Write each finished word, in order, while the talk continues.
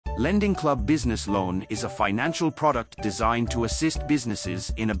LendingClub Business Loan is a financial product designed to assist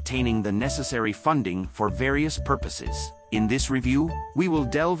businesses in obtaining the necessary funding for various purposes. In this review, we will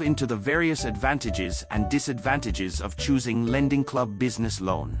delve into the various advantages and disadvantages of choosing LendingClub Business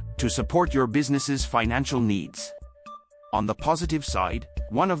Loan to support your business's financial needs. On the positive side,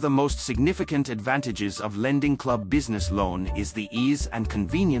 one of the most significant advantages of LendingClub Business Loan is the ease and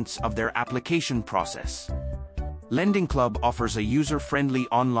convenience of their application process. LendingClub offers a user-friendly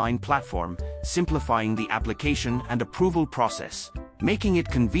online platform, simplifying the application and approval process, making it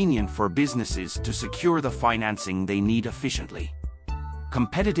convenient for businesses to secure the financing they need efficiently.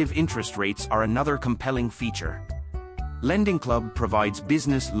 Competitive interest rates are another compelling feature. LendingClub provides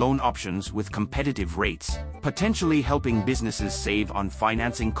business loan options with competitive rates, potentially helping businesses save on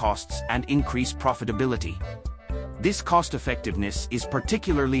financing costs and increase profitability. This cost-effectiveness is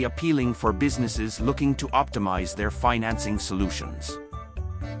particularly appealing for businesses looking to optimize their financing solutions.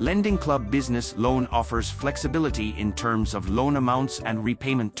 LendingClub Business Loan offers flexibility in terms of loan amounts and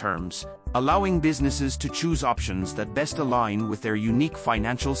repayment terms, allowing businesses to choose options that best align with their unique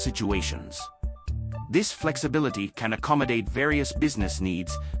financial situations. This flexibility can accommodate various business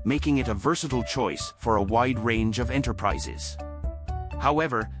needs, making it a versatile choice for a wide range of enterprises.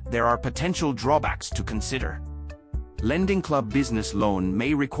 However, there are potential drawbacks to consider. LendingClub Business Loan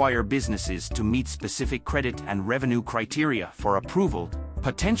may require businesses to meet specific credit and revenue criteria for approval,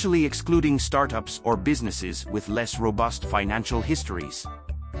 potentially excluding startups or businesses with less robust financial histories.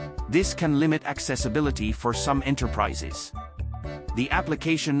 This can limit accessibility for some enterprises. The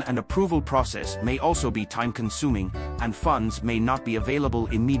application and approval process may also be time-consuming, and funds may not be available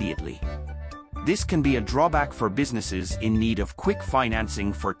immediately. This can be a drawback for businesses in need of quick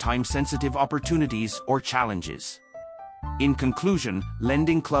financing for time-sensitive opportunities or challenges. In conclusion,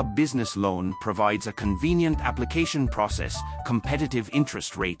 LendingClub Business Loan provides a convenient application process, competitive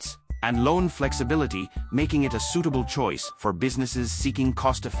interest rates, and loan flexibility, making it a suitable choice for businesses seeking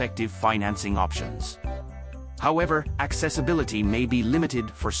cost-effective financing options. However, accessibility may be limited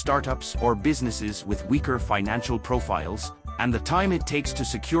for startups or businesses with weaker financial profiles, and the time it takes to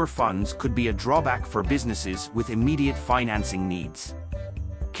secure funds could be a drawback for businesses with immediate financing needs.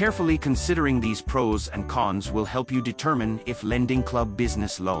 Carefully considering these pros and cons will help you determine if LendingClub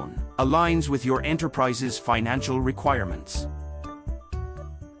Business Loan aligns with your enterprise's financial requirements.